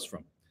I know this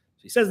from?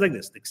 So he says like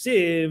this, the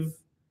ksiv,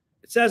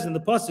 it says in the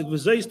pasuk,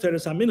 v'zois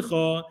teres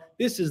ha-mincha,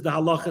 this is the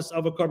halachas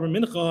of a korban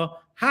mincha,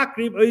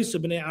 hakriv oisa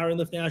b'nei Aaron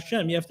lifnei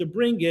Hashem. You have to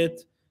bring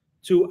it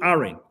to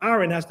Aaron.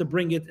 Aaron has to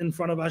bring it in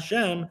front of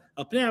Hashem,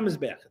 al pnei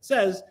ha-mizbech. It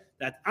says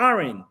that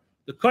Aaron,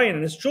 the kohen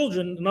and his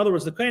children, in other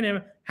words, the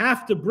kohenim,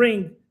 have to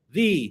bring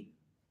the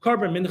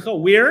korban mincha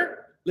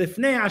where?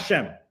 Lifnei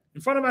Hashem,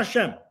 in front of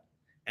Hashem.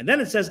 And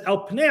then it says,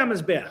 al pnei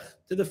ha-mizbech,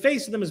 to the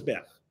face of the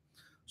mizbech.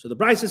 So the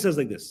brisa says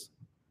like this.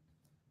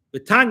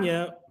 With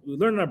Tanya, we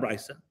learn in our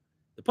brisa,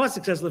 the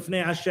pasuk says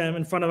lifnei Hashem,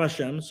 in front of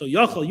Hashem. So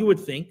Yochel, you would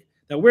think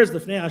that where's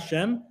lifnei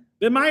Hashem?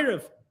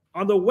 B'mayrav,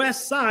 on the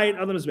west side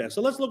of the mizbech.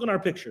 So let's look in our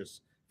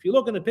pictures. If you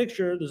look in the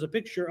picture, there's a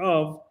picture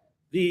of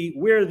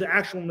where the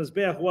actual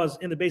mizbech was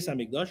in the Beis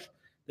Hamikdash.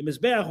 The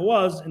mizbech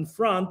was in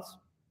front.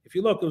 If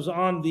you look, it was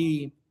on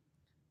Tzofin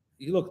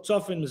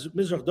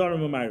Mizrach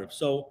Darim B'mayrav.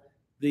 So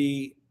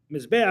the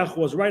mizbech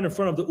was right in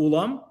front of the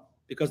ulam,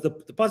 because the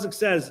pasuk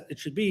says it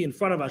should be in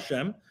front of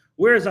Hashem.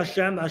 Where is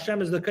Hashem?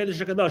 Hashem is the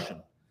Kodesh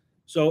HaKadoshim.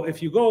 So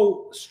if you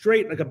go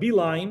straight like a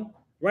beeline,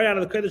 right out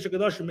of the Kodesh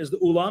HaKadoshim is the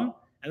ulam,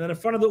 and then in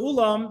front of the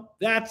ulam,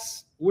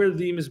 that's where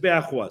the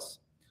mizbeach was.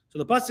 So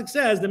the pasuk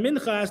says the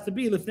mincha has to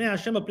be lifnei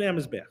Hashem apnei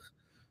mizbeach.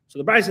 So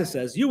the brisa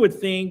says you would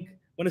think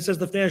when it says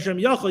lifnei Hashem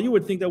yachal, you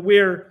would think that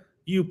where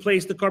you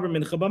place the korban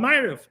mincha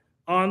b'mayrav,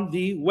 on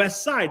the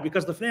west side,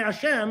 because lifnei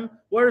Hashem,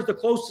 where is the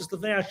closest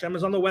lifnei Hashem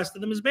is on the west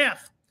of the mizbeach.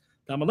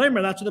 That's what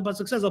the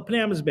pasuk says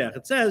apnei mizbeach.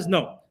 It says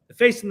no, the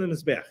face of the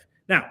mizbeach.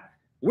 Now,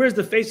 where's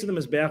the face of the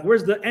mizbeach?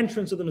 Where's the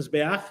entrance of the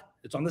mizbeach?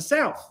 It's on the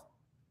south.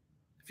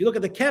 If you look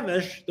at the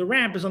kevesh, the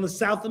ramp is on the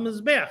south of the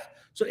mizbeach.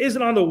 So is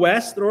it on the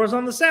west or is it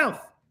on the south?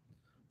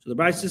 So the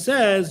brisa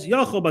says,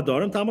 Yachol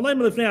badorim tamalayim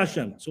lifnei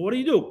Hashem. So what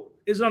do?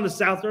 Is it on the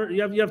south or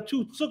you have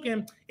two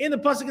psukim in the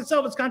pasuk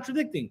itself? It's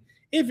contradicting.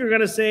 If you're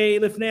going to say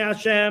lifnei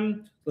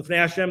Hashem,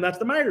 that's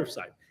the Ma'ariv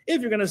side.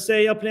 If you're going to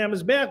say apnei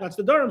mizbeach, that's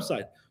the Durham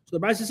side. So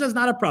the brisa says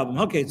not a problem.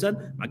 Okay, it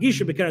said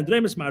magisha b'keren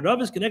dreimis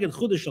ma'aravis keneged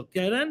chudash shel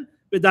keren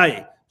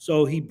b'daye.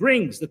 So he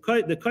brings the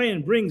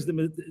kohen brings to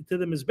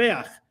the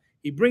mizbeach.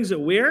 He brings it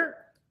where?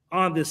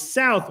 On the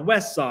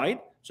southwest side.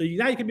 So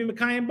now you can be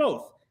mekayim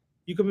both.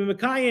 You can be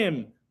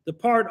mekayim the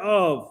part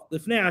of the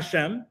Pnei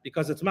Hashem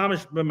because it's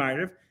mamish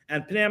b'mayrav,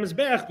 and Pnei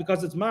mizbeach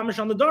because it's mamish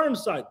on the Durham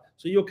side.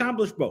 So you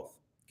accomplish both.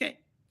 Okay.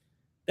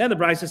 Then the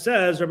brisa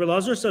says, Rabbi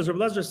Lazar says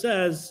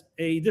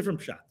a different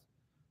pshat.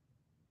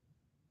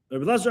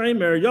 Rabbi Lazar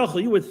Eimer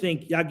Yochel, you would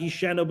think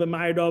Yagisheno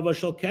b'mayrav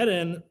shel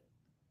keren,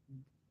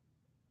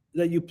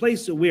 that you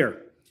place it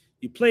where?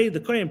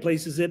 The kohen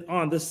places it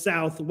on the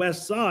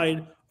southwest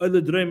side of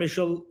the Drei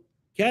Mishal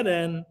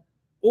Keren,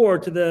 or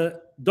to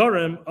the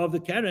Durham of the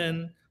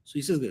Keren. So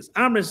he says this.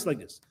 Amris is like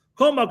this.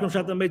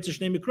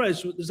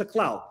 There's a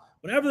cloud.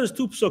 Whenever there's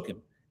two psukim,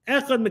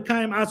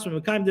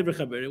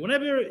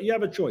 whenever you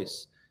have a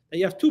choice, that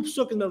you have two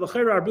psukim that the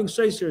chayra are being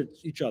to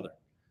each other.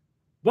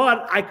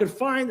 But I could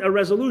find a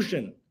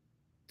resolution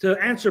to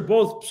answer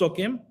both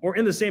psukim, or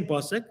in the same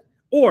pasuk,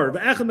 or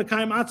I'm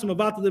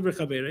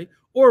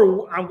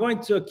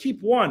going to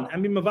keep one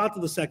and be mavata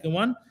the second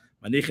one.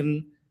 So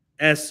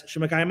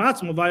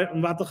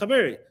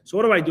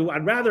what do?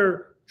 I'd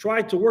rather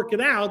try to work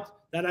it out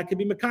that I could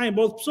be Mekayim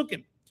both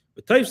psukim.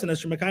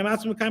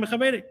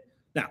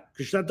 Now,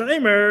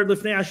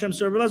 Lifnei Hashem,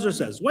 Sir Rabbi Elazar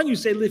says, when you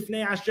say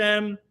Lifnei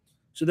Hashem,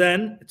 so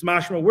then it's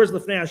mashma. Where's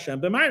Lifnei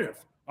Hashem? B'Ma'ariv,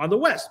 on the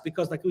west,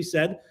 because like we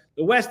said,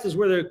 the west is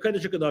where the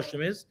Kodesh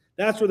HaKadoshim is.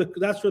 That's where the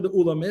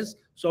Ulam is.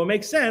 So it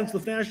makes sense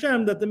Lifnei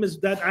Hashem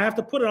that I have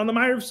to put it on the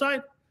Ma'ariv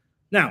side.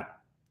 Now,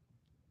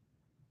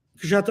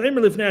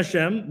 Lifnei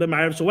Hashem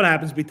b'Ma'ariv. So what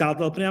happens? Bitalta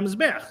l'pnei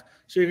hamizbeach.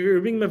 So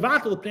you're being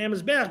mevatel l'pnei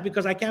hamizbeach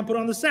because I can't put it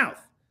on the south,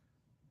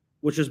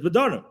 which is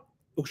B'Dorim.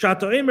 But if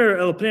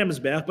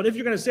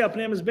you're going to say al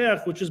pnei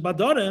hamizbeach, which is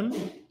B'Dorim,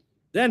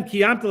 then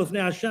kiyamta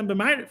l'pnei Hashem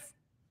b'Ma'ariv.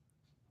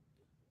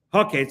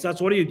 Okay, so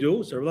that's what do you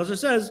do? So Rabbi Elazar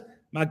says,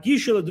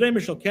 Magisha l'drei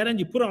mishal keren,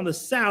 you put it on the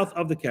south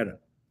of the keren.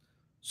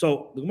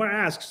 So the Gemara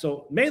asks,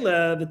 so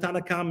Mela, the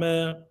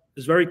Tanakama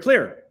is very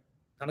clear.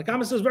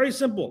 Tanakama says very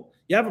simple.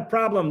 You have a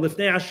problem,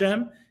 Lifnei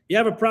Hashem. You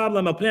have a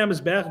problem, al pnei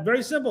hamizbeach.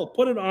 Very simple.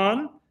 Put it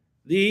on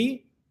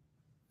the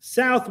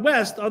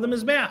southwest of the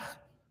mizbeach.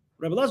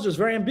 Rabbi Elazar is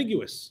very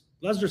ambiguous.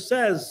 Elazar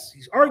says,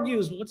 he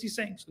argues, what's he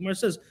saying? So the Gemara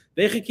says,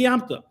 Ve'chi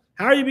kiyamta.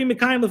 How are you being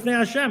Mekayim Lifnei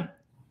Hashem?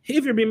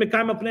 If you're being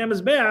Mekayim al pnei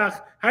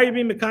hamizbeach, how are you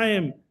being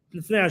Mekayim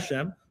Lifnei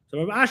Hashem? So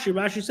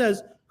Rashi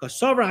says,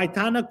 Kasover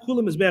haitana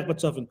kulam mizbeach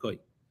batzofin koi.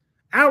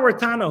 Our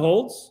Tana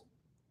holds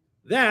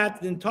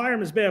that the entire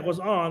mizbeach was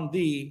on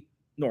the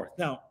north.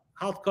 Now,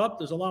 Halt Cup,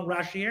 there's a long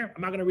Rashi here.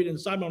 I'm not going to read it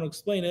inside, but I'm going to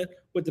explain it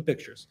with the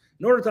pictures.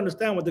 In order to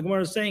understand what the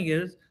Gemara is saying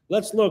is,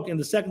 let's look in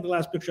the second to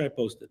last picture I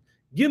posted.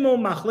 Gimel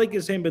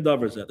machlekes heim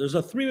bedavar. There's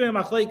a three-way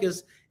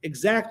machlekes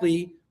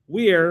exactly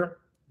where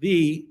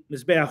the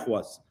mizbeach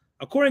was.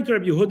 According to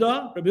Rabbi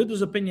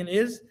Yehuda's opinion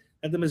is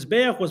that the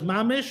mizbeach was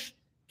mamish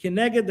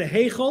kineged the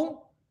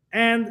heichel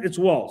and its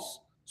walls.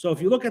 So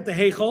if you look at the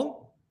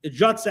heichel, it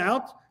juts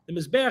out. The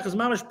mizbeach is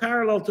mamish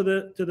parallel to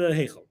the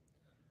heichel.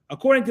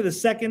 According to the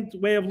second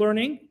way of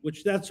learning,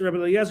 which that's Rabbi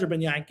Eliezer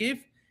ben Yankiv,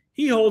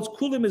 he holds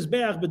kuli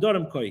mizbeach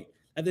bedorim koi,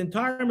 and the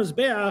entire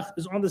mizbeach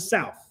is on the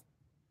south.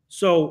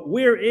 So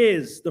where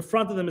is the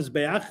front of the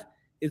mizbeach?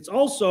 It's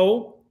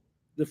also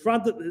the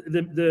front of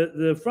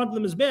the front of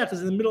the mizbeach is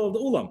in the middle of the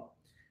ulam.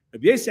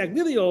 Rabbi S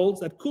Greenwald holds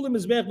that kuli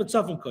mizbeach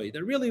betzafon koi.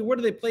 That really where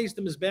do they place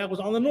the mizbeach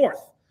was on the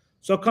north.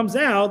 So it comes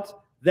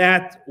out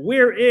that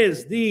where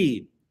is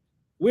the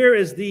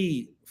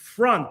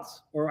front,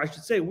 or I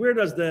should say, where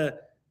is the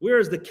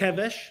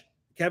kevesh?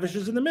 Kevesh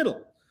is in the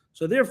middle.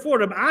 So therefore,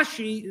 Rabbi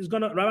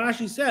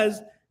Ashi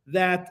says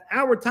that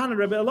our Tana,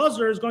 Rabbi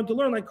Elazar, is going to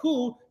learn like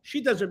who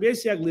she does Rabbi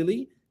Yossi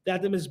Aglili,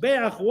 that the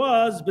mizbeach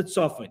was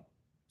b'tzofin.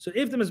 So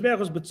if the mizbeach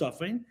was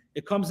b'tzofin,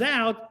 it comes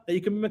out that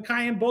you can be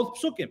mekayim both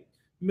psukim.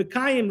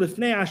 Mekayim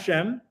lifnei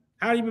Hashem.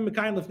 How do you be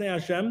mekayim lifnei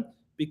Hashem?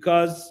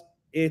 Because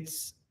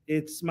it's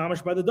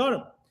mamash by the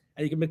Dorim.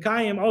 And you can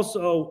mekayim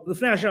also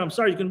lifnei Hashem. I'm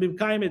sorry, you can be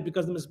mekayim it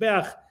because the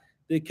mizbeach,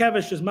 the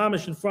kevesh is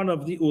mamash in front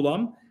of the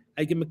ulam.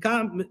 I can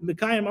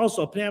mekayim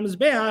also pnei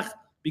mizbeach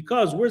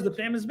because where's the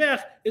pnei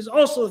mizbeach is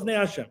also lifnei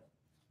Hashem.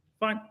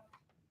 Fine.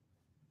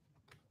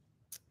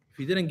 If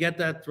you didn't get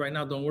that right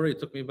now, don't worry. It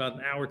took me about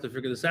an hour to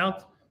figure this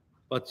out,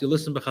 but you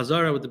listen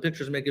b'chazara with the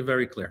pictures, make it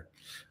very clear.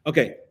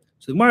 Okay.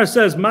 So the Gemara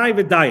says, "My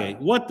v'daye."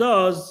 What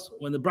does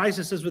when the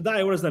Brisa says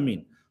v'daye? What does that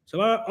mean? So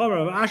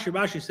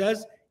Rashi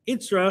says,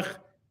 "Itzrach."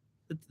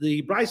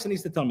 The Brisa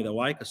needs to tell me that.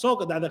 Why?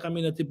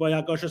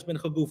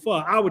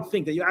 I would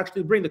think that you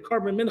actually bring the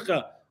carbon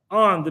mincha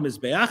on the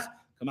mizbeach.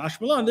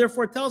 And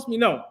therefore, it tells me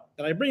no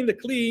that I bring the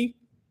kli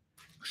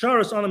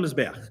sharos on the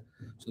mizbeach.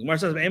 So the Gemara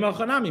says,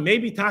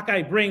 maybe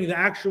Takai bring the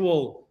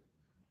actual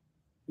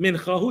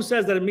mincha. Who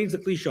says that it means the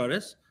kli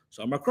sharos?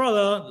 So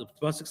Amakrola, the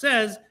pasuk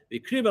says,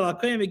 just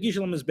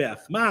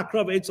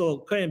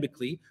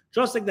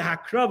like the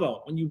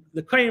hakrava, when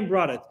the kohen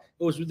brought it,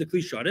 it was with the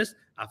kli sharis.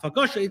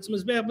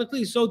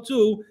 So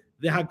too,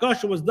 the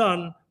hagasha was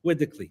done with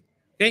the kli.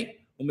 Okay?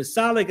 And then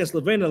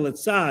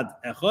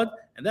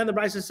the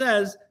Brisa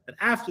says that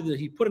after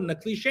he put it in a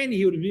kli sheni,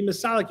 he would be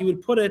misalik, he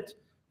would put it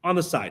on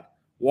the side.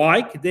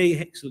 Why? So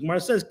the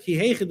Gemara says,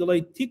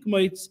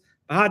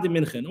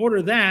 in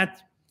order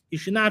that he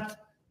should not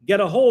get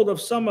a hold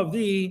of some of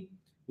the,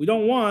 we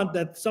don't want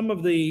that some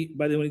of the,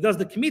 when he does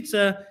the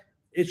kimitza,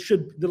 the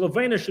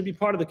levena should be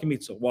part of the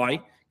kimitza.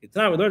 Why? It's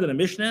not, we learned in a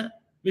Mishnah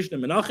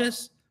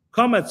Menachos,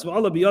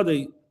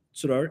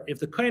 if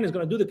the kohen is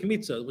going to do the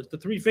kimitza with the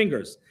three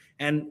fingers,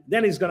 and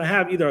then he's going to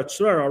have either a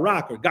tzur, or a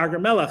rock, or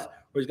gargar melech,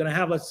 or he's going to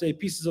have, let's say,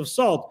 pieces of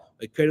salt,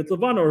 like kedet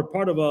levana, or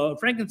part of a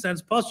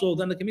frankincense puzzle,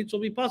 then the kimitza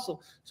will be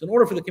puzzle. So in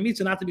order for the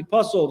kimitza not to be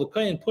puzzle, the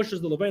kohen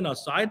pushes the levena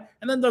aside,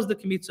 and then does the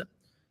kimitza.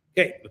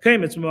 Okay, and he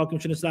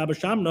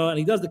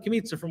does the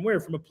kimitza from where?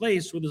 From a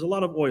place where there's a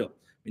lot of oil.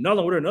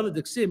 Another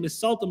diksib is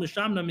salta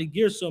mishamna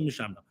migirso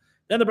mishamna.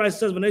 Then the Brisa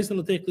says, "V'neisin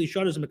l'tei kli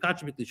sharos and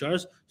mekatcher b'kli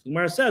sharos." So the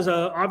Gemara says,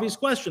 obvious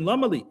question,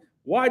 Lamali,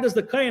 why does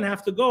the kohen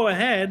have to go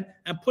ahead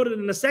and put it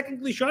in the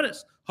second kli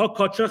sharos?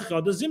 Hakatcher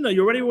chada zimna.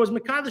 You already was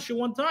mekadesh at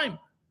one time.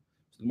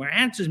 So the Gemara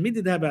answers,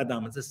 "Midid haba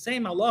adam." It's the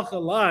same halacha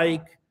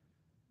like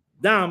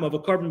dam of a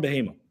carbon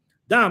behema.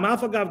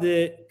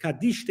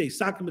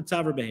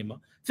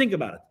 Think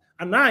about it.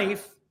 A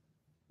knife,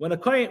 when a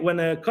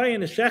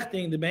kohen is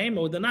shechting the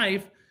behema with the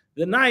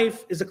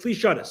knife is a kli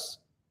shadas.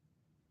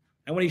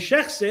 And when he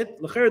shechs it,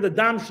 the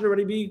dam should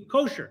already be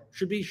kosher,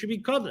 should be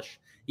kaddish.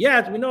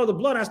 Yet we know the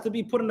blood has to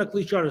be put in a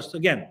kli shadas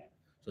again.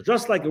 So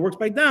just like it works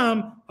by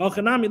dam, so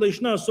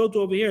to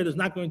over here, there's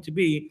not going to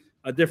be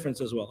a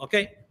difference as well.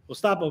 Okay, we'll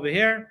stop over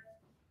here.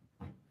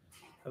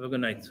 Have a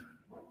good night.